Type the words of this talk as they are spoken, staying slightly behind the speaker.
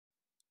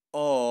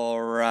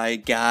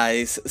Alright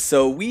guys,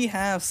 so we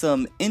have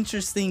some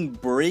interesting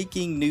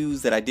breaking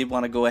news that I did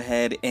want to go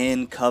ahead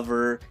and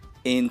cover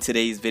in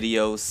today's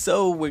video.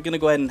 So we're going to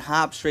go ahead and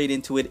hop straight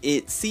into it.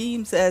 It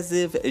seems as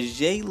if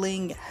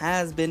Xiangling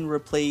has been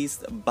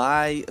replaced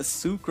by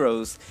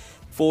Sucrose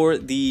for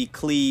the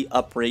Klee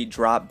Uprate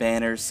drop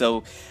banner.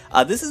 So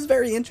this is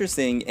very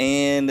interesting,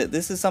 and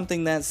this is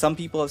something that some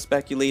people have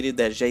speculated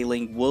that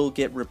Xiangling will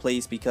get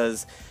replaced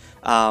because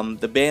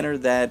the banner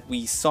that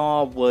we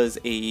saw was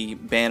a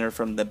banner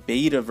from the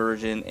beta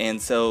version, and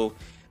so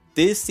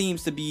this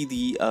seems to be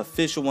the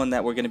official one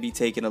that we're going to be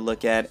taking a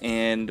look at.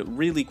 And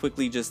really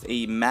quickly, just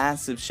a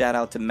massive shout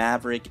out to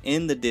Maverick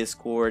in the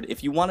Discord.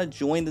 If you want to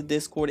join the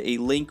Discord, a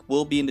link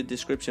will be in the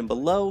description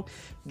below.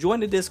 Join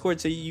the Discord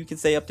so you can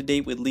stay up to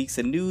date with leaks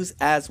and news,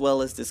 as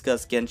well as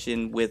discuss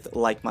Genshin with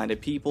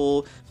like-minded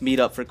people, meet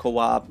up for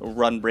co-op,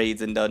 run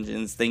raids and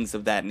dungeons, things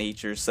of that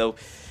nature. So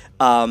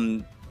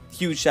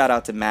huge shout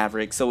out to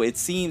Maverick. So it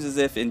seems as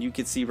if, and you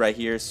can see right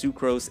here,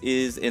 Sucrose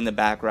is in the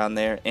background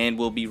there and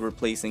will be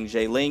replacing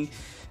Xiangling.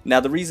 Now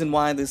the reason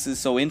why this is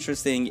so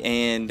interesting,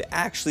 and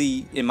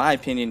actually in my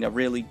opinion a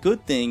really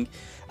good thing,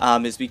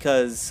 is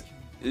because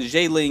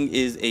Xiangling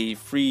is a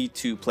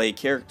free-to-play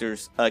character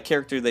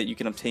that you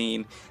can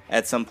obtain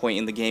at some point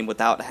in the game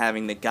without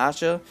having the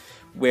gacha,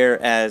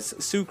 whereas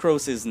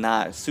Sucrose is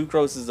not.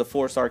 Sucrose is a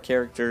 4-star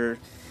character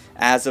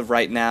as of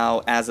right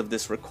now, as of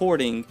this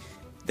recording,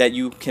 that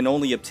you can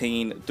only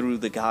obtain through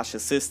the gacha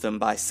system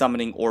by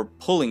summoning or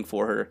pulling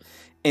for her.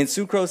 And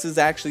Sucrose is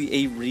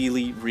actually a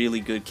really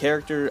good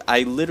character.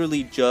 I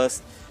literally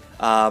just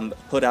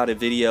put out a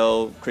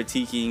video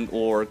critiquing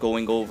or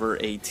going over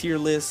a tier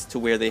list to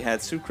where they had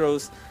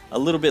Sucrose a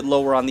little bit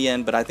lower on the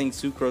end, but I think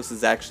Sucrose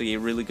is actually a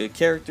really good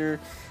character,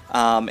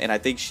 and I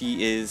think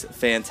she is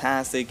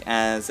fantastic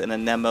as an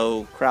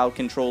Anemo crowd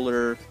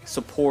controller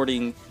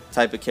supporting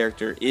type of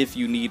character if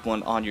you need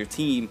one on your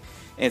team.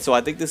 And so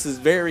I think this is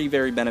very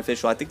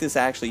beneficial. I think this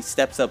actually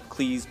steps up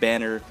Klee's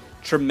banner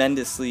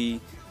tremendously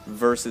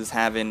versus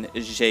having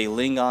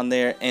Xiangling on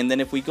there. And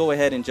then if we go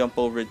ahead and jump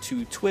over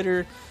to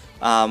Twitter,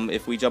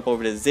 if we jump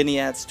over to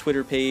Zinniat's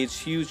Twitter page,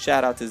 huge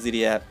shout out to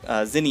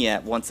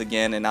Zinniat once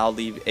again, and I'll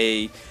leave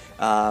a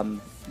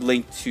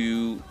link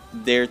to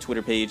their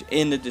Twitter page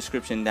in the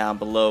description down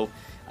below.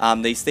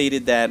 They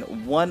stated that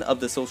one of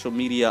the social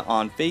media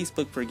on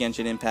Facebook for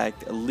Genshin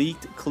Impact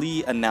leaked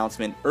Klee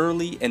announcement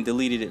early and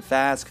deleted it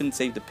fast. Couldn't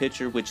save the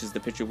picture, which is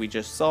the picture we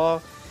just saw.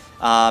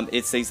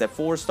 It states that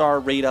 4-star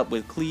rate up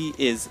with Klee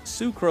is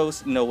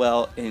Sucrose,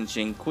 Noelle, and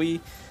Xiangling.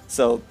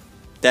 So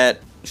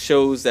that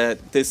shows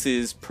that this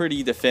is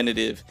pretty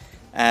definitive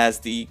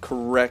as the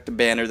correct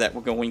banner that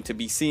we're going to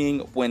be seeing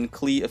when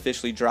Klee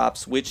officially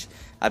drops, which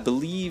I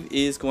believe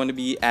is going to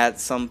be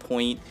at some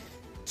point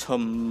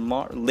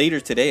tomorrow, later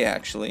today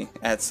actually,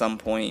 at some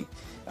point.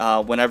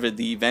 Whenever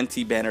the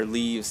Venti banner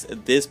leaves,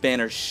 this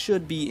banner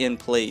should be in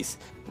place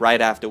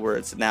right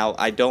afterwards. Now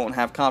I don't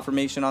have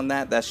confirmation on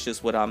that, that's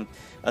just what I'm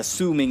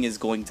assuming is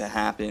going to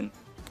happen.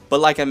 But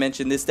like I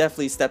mentioned, this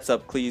definitely steps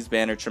up Klee's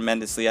banner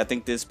tremendously. I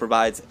think this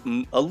provides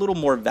a little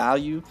more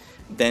value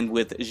than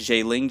with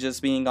Xiangling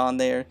just being on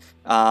there,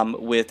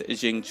 with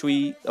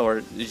Jingqi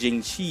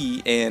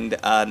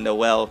and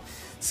Noelle.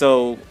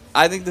 So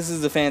I think this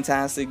is a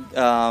fantastic,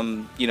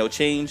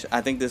 change.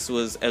 I think this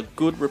was a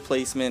good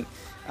replacement.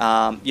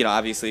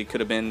 Obviously it could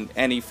have been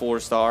any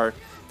 4-star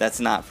that's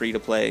not free to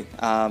play.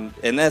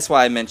 And that's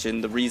why I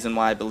mentioned the reason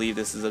why I believe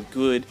this is a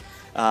good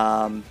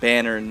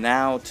banner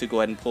now to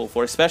go ahead and pull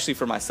for, especially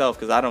for myself,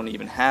 because I don't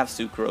even have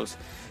Sucrose,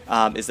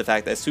 is the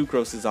fact that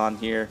Sucrose is on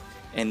here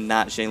and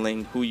not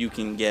Xiangling, who you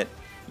can get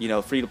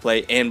free to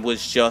play, and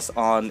was just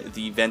on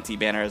the Venti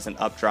banner as an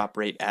up drop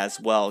rate as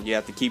well. You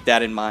have to keep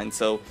that in mind.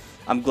 So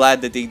I'm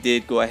glad that they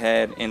did go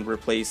ahead and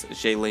replace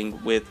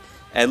Xiangling with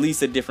at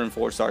least a different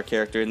 4-star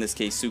character, in this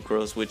case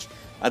Sucrose, which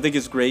I think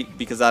is great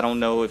because I don't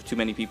know if too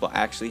many people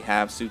actually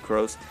have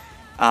Sucrose.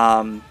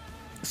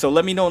 So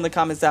let me know in the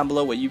comments down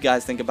below what you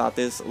guys think about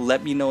this.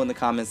 Let me know in the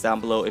comments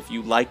down below if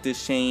you like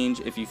this change,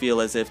 if you feel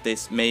as if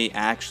this may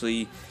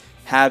actually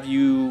have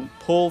you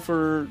pull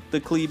for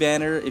the Klee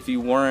banner if you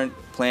weren't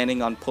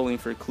planning on pulling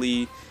for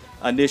Klee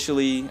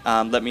initially.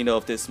 Let me know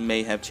if this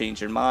may have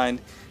changed your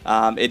mind.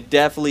 It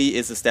definitely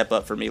is a step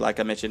up for me. Like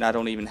I mentioned, I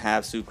don't even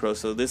have Sucrose,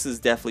 so this is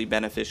definitely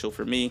beneficial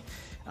for me,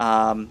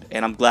 and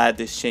I'm glad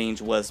this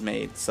change was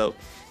made. So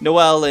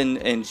Noelle and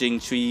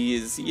Jingqi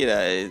is,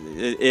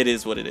 it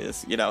is what it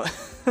is,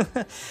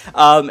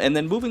 and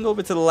then moving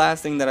over to the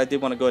last thing that I did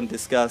want to go and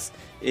discuss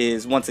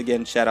is, once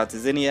again, shout out to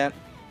Zinniat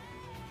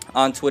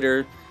on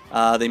Twitter.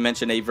 They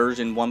mentioned a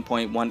version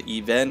 1.1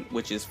 event,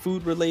 which is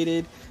food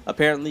related.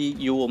 Apparently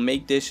you will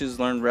make dishes,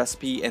 learn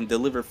recipe, and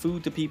deliver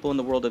food to people in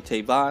the world of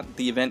Teyvat.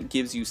 The event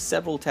gives you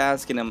several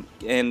tasks,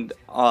 and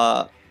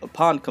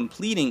upon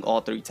completing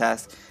all 3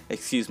 tasks,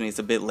 excuse me, it's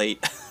a bit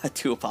late, I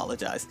do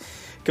apologize.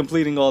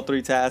 Completing all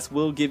 3 tasks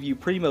will give you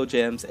Primo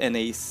Gems and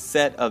a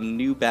set of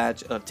new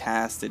batch of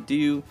tasks to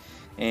do.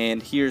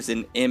 and here's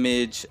an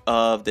image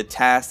of the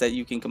task that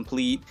you can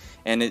complete,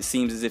 and it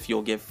seems as if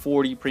you'll get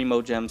 40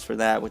 primo gems for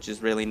that, which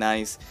is really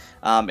nice.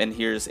 And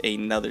here's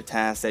another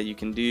task that you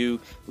can do.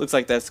 Looks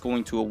like that's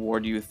going to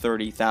award you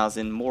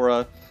 30,000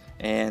 mora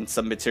and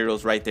some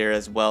materials right there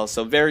as well.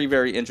 So very,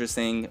 very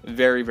interesting,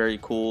 very, very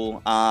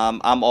cool.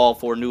 I'm all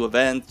for new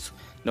events,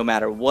 no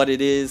matter what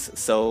it is.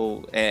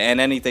 So, and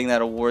anything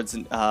that awards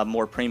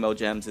more primo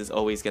gems is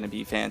always going to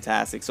be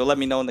fantastic. So let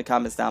me know in the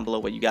comments down below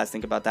what you guys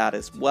think about that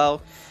as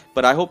well.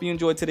 But I hope you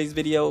enjoyed today's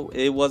video.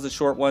 It was a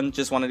short one.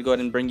 Just wanted to go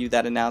ahead and bring you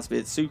that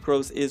announcement.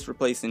 Sucrose is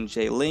replacing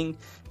Xiangling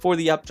for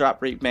the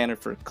Uprate banner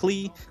for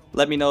Klee.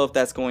 Let me know if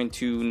that's going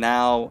to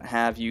now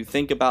have you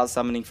think about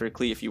summoning for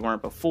Klee if you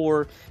weren't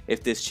before,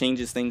 if this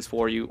changes things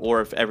for you,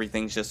 or if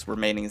everything's just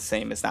remaining the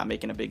same. It's not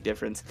making a big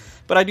difference.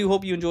 But I do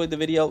hope you enjoyed the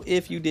video.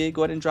 If you did,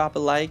 go ahead and drop a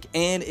like.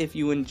 And if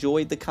you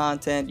enjoyed the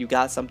content, you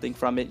got something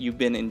from it, you've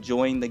been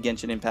enjoying the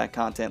Genshin Impact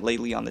content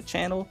lately on the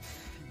channel,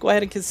 go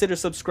ahead and consider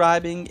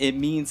subscribing. It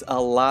means a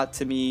lot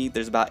to me.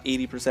 There's about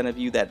 80% of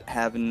you that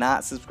have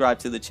not subscribed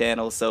to the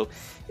channel, so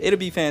it'll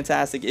be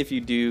fantastic if you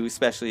do,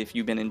 especially if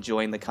you've been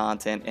enjoying the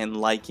content and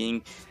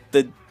liking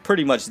the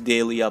pretty much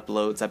daily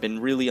uploads. I've been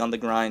really on the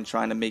grind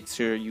trying to make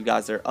sure you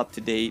guys are up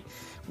to date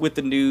with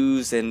the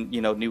news and,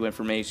 you know, new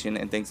information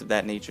and things of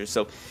that nature.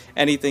 So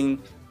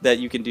anything that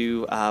you can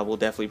do, we'll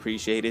definitely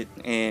appreciate it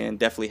and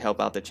definitely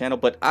help out the channel.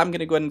 But I'm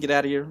gonna go ahead and get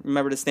out of here.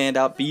 Remember to stand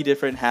out, be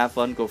different, have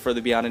fun, go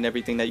further beyond in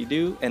everything that you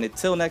do. And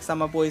until next time,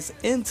 my boys,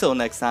 until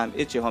next time,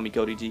 it's your homie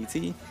Cody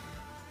GT,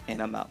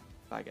 and I'm out.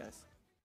 Bye, guys.